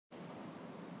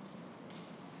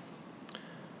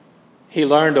He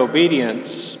learned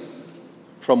obedience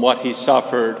from what he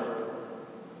suffered.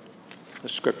 The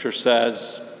scripture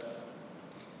says,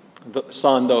 the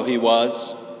son though he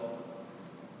was,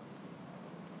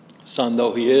 son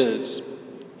though he is,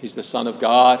 he's the Son of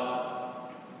God.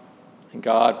 And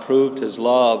God proved his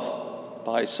love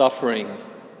by suffering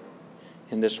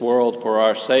in this world for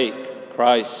our sake.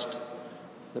 Christ,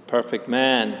 the perfect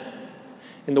man.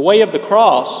 In the way of the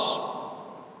cross,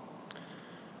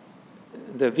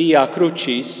 the Via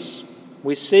Crucis,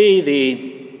 we see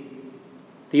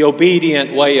the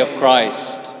obedient way of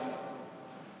Christ,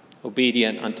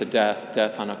 obedient unto death,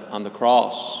 death on the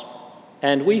cross.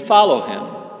 And we follow him.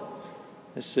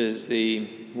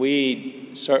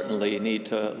 We certainly need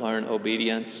to learn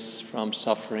obedience from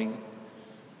suffering.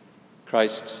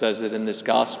 Christ says it in this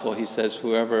gospel. He says,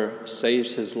 whoever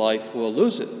saves his life will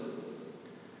lose it.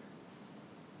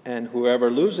 And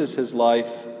whoever loses his life,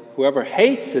 whoever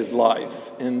hates his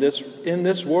life in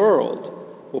this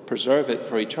world will preserve it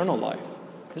for eternal life.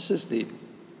 This is the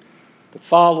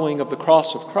following of the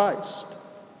cross of Christ.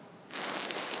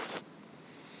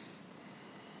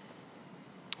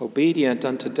 Obedient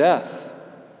unto death.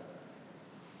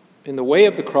 In the way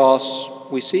of the cross,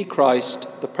 we see Christ,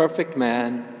 the perfect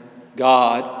man,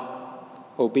 God,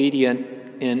 obedient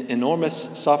in enormous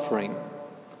suffering,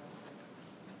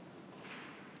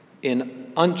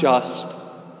 in unjust,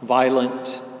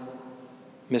 violent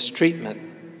mistreatment,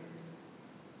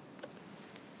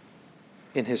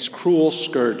 in his cruel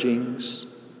scourgings,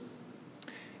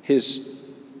 his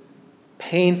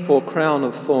painful crown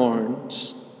of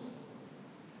thorns,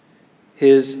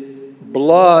 his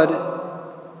blood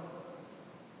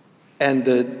and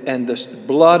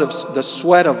the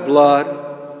sweat of blood,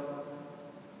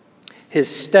 his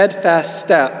steadfast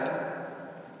step,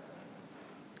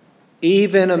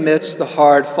 even amidst the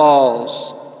hard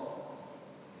falls.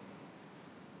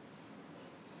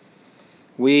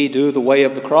 We do the way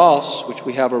of the cross, which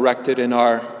we have erected in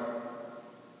our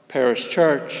parish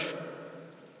church.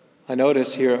 I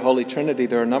notice here at Holy Trinity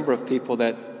there are a number of people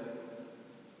that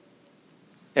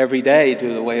every day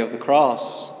do the way of the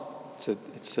cross.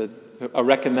 It's a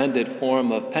recommended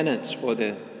form of penance for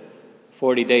the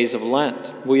 40 days of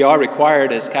Lent. We are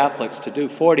required as Catholics to do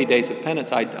 40 days of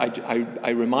penance. I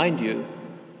remind you,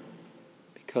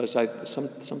 because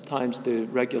sometimes the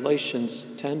regulations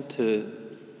tend to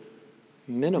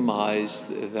minimize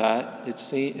that.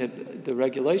 The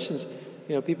regulations,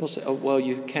 people say, oh, well,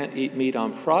 you can't eat meat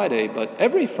on Friday, but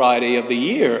every Friday of the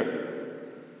year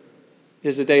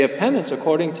is a day of penance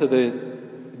according to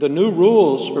the new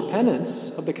rules for penance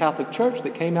of the Catholic Church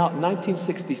that came out in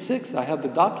 1966. I have the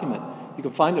document. You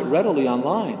can find it readily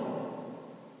online.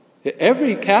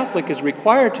 Every Catholic is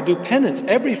required to do penance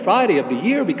every Friday of the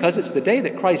year because it's the day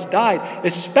that Christ died,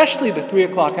 especially the 3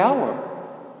 o'clock hour,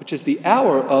 which is the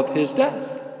hour of his death.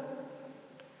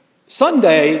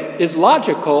 Sunday is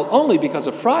logical only because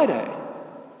of Friday.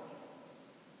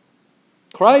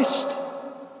 Christ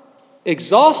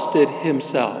exhausted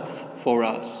himself for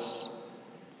us,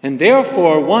 and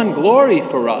therefore won glory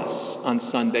for us on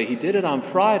Sunday. He did it on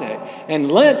Friday,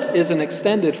 and Lent is an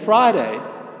extended Friday.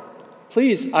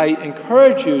 Please, I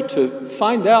encourage you to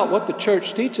find out what the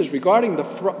Church teaches regarding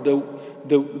the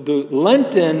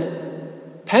Lenten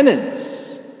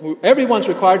penance. Everyone's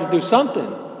required to do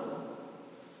something,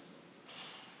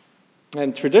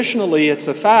 and traditionally it's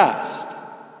a fast.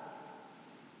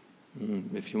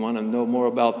 If you want to know more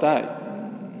about that,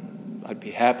 I'd be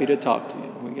happy to talk to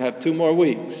you. We have 2 more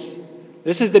weeks.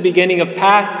 This is the beginning of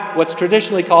what's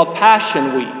traditionally called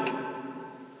Passion Week.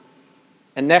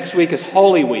 And next week is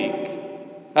Holy Week.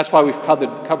 That's why we've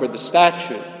covered the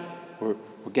statute. We're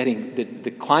getting,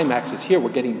 the climax is here.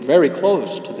 We're getting very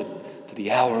close to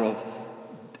the hour of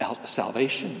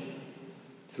salvation.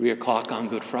 3 o'clock on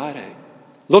Good Friday.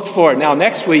 Look for it. Now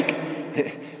next week,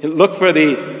 look for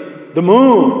the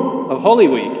moon of Holy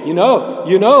Week. You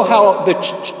know how the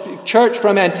church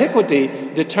from antiquity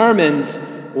determines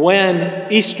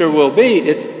when Easter will be.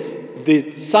 It's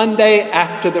the Sunday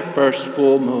after the first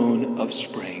full moon of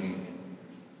spring.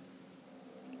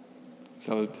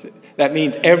 So that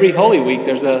means every Holy Week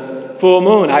there's a full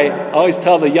moon. I always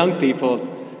tell the young people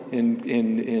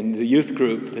in the youth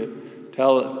group,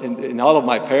 in all of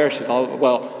my parishes,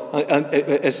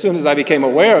 as soon as I became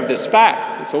aware of this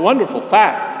fact, it's a wonderful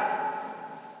fact.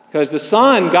 Because the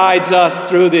sun guides us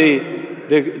through the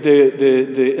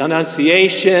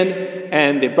Annunciation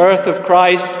and the birth of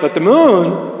Christ, but the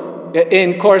moon,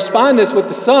 in correspondence with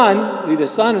the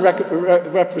sun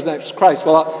represents Christ.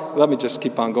 Well, let me just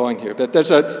keep on going here. But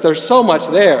there's so much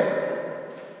there.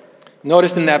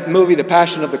 Notice in that movie, The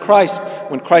Passion of the Christ,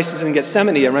 when Christ is in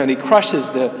Gethsemane, around he crushes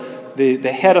the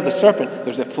the head of the serpent.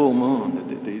 There's a full moon.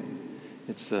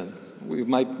 We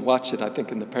might watch it. I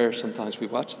think in the parish sometimes we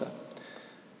watch that.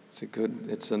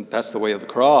 That's the way of the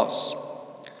cross.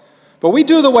 But we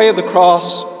do the way of the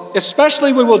cross,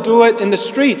 especially we will do it in the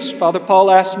streets. Father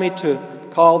Paul asked me to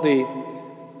call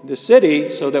the city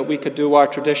so that we could do our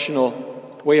traditional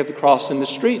way of the cross in the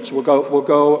streets. We'll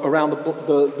go around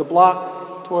the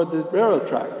block toward the railroad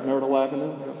track, Myrtle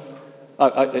Avenue.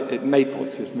 Maple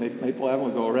Avenue,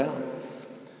 we'll go around.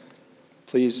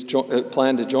 Please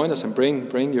plan to join us and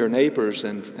bring your neighbors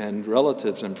and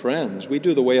relatives and friends. We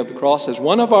do the way of the cross as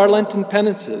one of our Lenten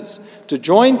penances, to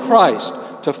join Christ,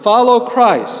 to follow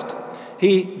Christ.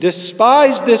 He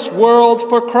despised this world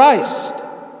for Christ,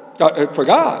 for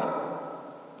God,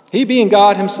 he being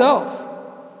God himself.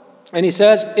 And he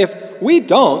says, if we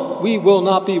don't, we will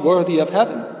not be worthy of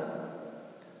heaven.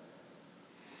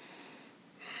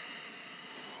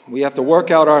 We have to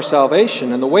work out our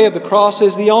salvation, and the way of the cross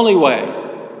is the only way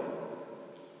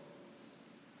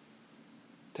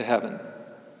to heaven.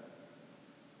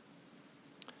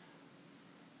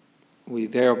 We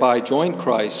thereby join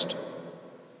Christ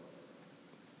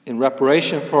in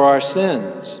reparation for our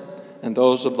sins and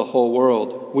those of the whole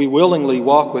world. We willingly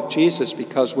walk with Jesus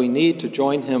because we need to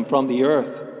join him from the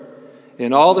earth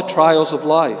in all the trials of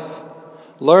life,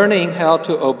 learning how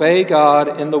to obey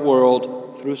God in the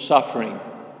world through suffering.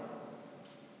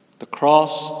 The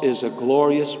cross is a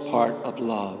glorious part of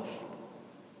love.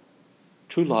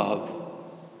 True love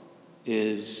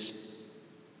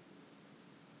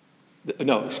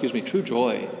true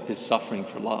joy is suffering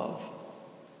for love.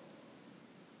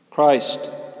 Christ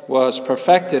was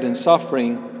perfected in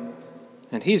suffering,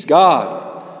 and he's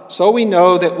God. So we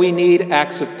know that we need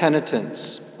acts of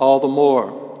penitence all the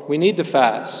more. We need to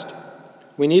fast.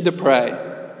 We need to pray.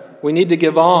 We need to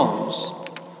give alms.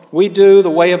 We do the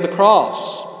way of the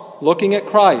cross, looking at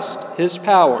Christ, his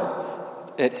power,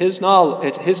 at his knowledge,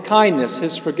 at his kindness,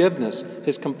 his forgiveness,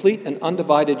 his complete and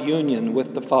undivided union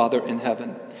with the Father in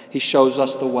heaven. He shows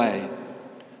us the way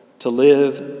to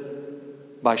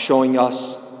live by showing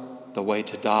us the way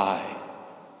to die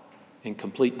in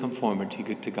complete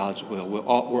conformity to God's will. We're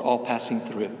all passing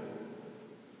through.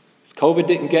 If COVID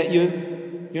didn't get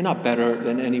you, you're not better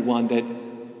than anyone that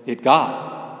it got.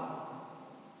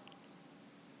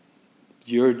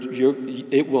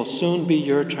 It will soon be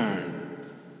your turn.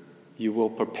 You will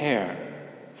prepare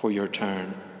for your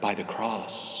turn by the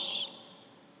cross,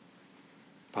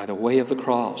 by the way of the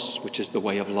cross, which is the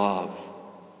way of love,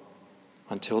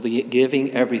 until the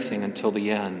giving everything until the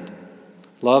end.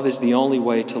 Love is the only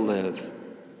way to live.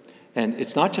 And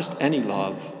it's not just any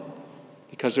love,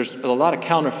 because there's a lot of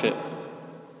counterfeit.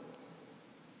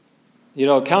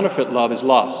 Counterfeit love is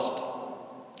lust.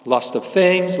 Lust of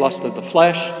things, lust of the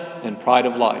flesh, and pride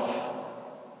of life.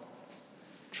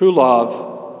 True love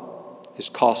is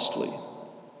costly.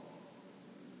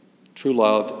 True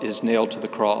love is nailed to the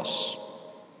cross,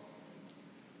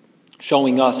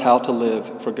 showing us how to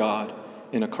live for God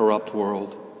in a corrupt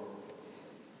world.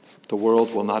 The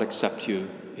world will not accept you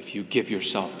if you give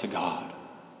yourself to God.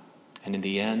 And in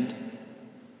the end,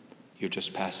 you're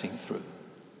just passing through.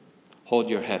 Hold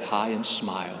your head high and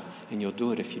smile, and you'll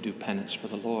do it if you do penance for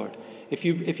the Lord. If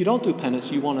you don't do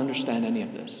penance, you won't understand any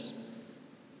of this,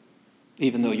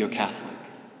 even though you're Catholic.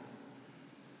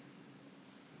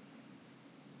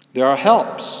 There are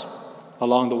helps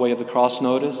along the way of the cross,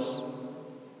 notice.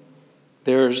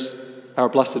 There's our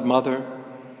Blessed Mother.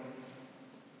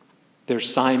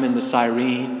 There's Simon the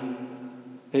Cyrene.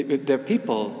 They're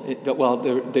people,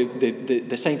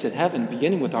 the saints in heaven,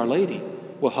 beginning with Our Lady,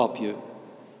 will help you.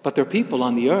 But there are people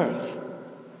on the earth,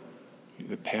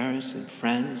 your parents and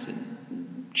friends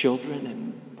and children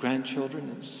and grandchildren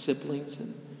and siblings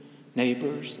and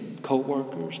neighbors and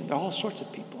co-workers, and there are all sorts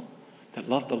of people that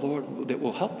love the Lord, that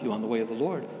will help you on the way of the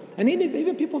Lord. And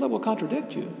even people that will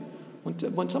contradict you.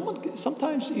 When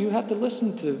sometimes you have to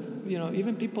listen to,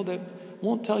 even people that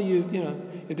won't tell you,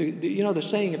 the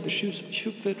saying, if the shoe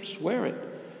fits, wear it.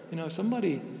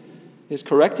 Somebody is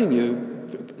correcting you,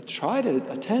 try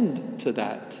to attend to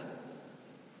that.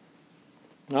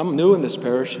 I'm new in this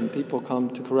parish and people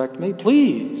come to correct me.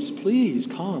 Please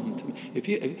come to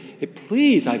me.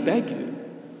 Please, I beg you.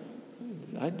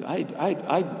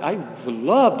 I would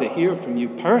love to hear from you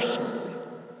personally.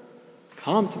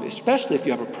 Come to me, especially if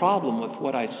you have a problem with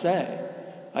what I say.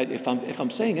 If I'm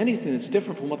saying anything that's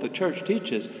different from what the church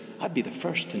teaches, I'd be the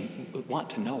first to want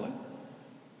to know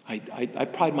it. I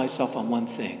pride myself on one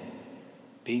thing,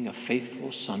 being a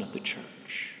faithful son of the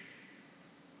church.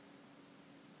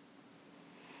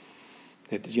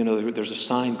 There's a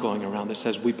sign going around that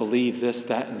says we believe this,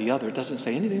 that, and the other. It doesn't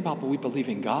say anything about, but we believe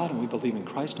in God, and we believe in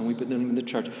Christ, and we believe in the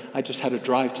church. I just had a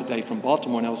drive today from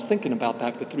Baltimore, and I was thinking about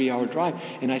that, the 3-hour drive,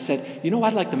 and I said,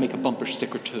 I'd like to make a bumper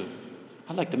sticker too.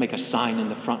 I'd like to make a sign in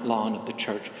the front lawn of the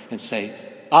church and say,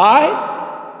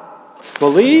 I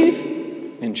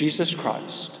believe in Jesus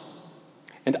Christ,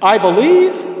 and I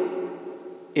believe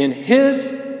in His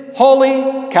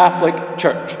Holy Catholic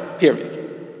Church, period.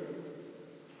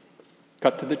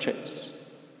 Cut to the chase.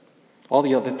 All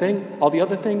the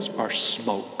other things are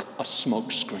smoke, a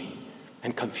smoke screen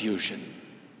and confusion.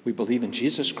 We believe in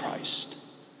Jesus Christ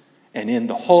and in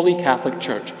the Holy Catholic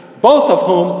Church, both of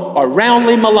whom are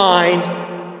roundly maligned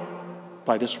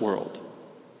by this world.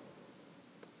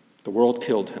 The world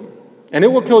killed him, and it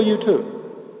will kill you too.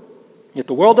 If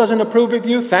the world doesn't approve of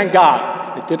you, thank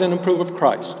God it didn't approve of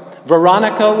Christ.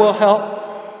 Veronica will help.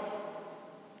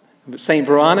 Saint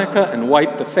Veronica, and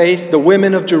wipe the face. The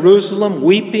women of Jerusalem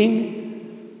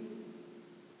weeping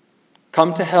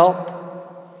come to help.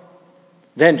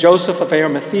 Then Joseph of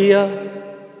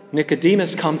Arimathea,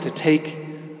 Nicodemus come to take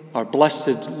our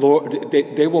blessed Lord.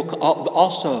 They will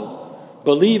also,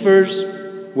 believers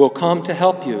will come to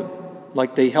help you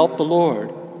like they helped the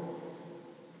Lord.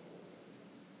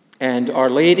 And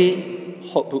Our Lady,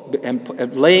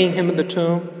 laying him in the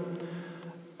tomb,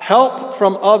 help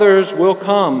from others will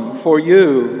come for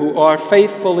you who are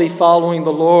faithfully following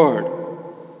the Lord.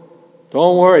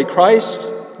 Don't worry,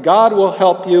 God will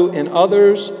help you in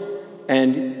others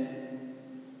and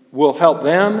will help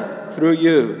them through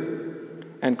you.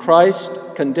 And Christ,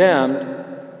 condemned,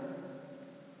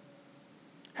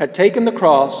 had taken the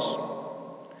cross.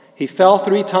 He fell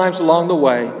 3 times along the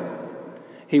way.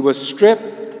 He was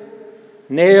stripped,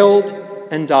 nailed,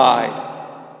 and died.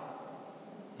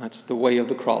 That's the way of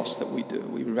the cross that we do.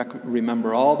 We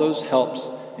remember all those helps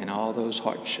and all those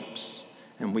hardships.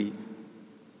 And we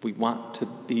want to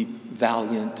be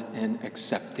valiant in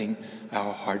accepting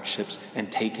our hardships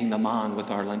and taking them on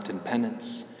with our Lenten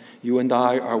penance. You and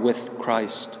I are with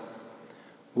Christ.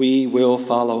 We will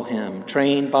follow him,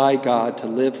 trained by God to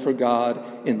live for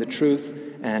God in the truth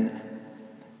and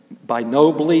by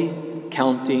nobly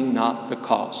counting not the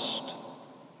cost,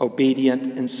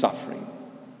 obedient in suffering.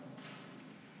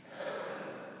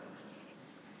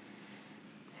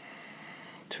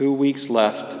 Two weeks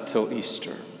left till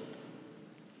Easter.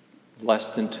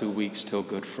 Less than 2 weeks till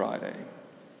Good Friday.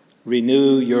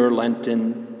 Renew your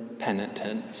Lenten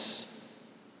penitence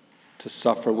to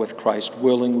suffer with Christ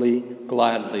willingly,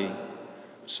 gladly,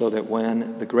 so that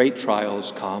when the great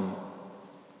trials come,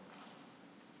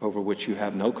 over which you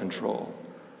have no control,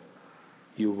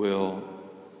 you will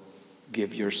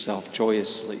give yourself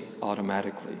joyously,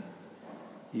 automatically.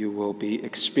 You will be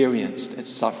experienced at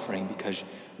suffering because,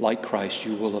 like Christ,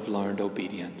 you will have learned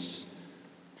obedience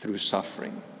through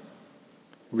suffering,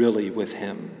 really with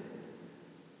him.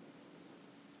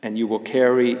 And he will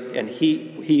carry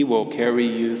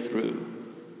you through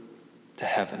to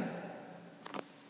heaven.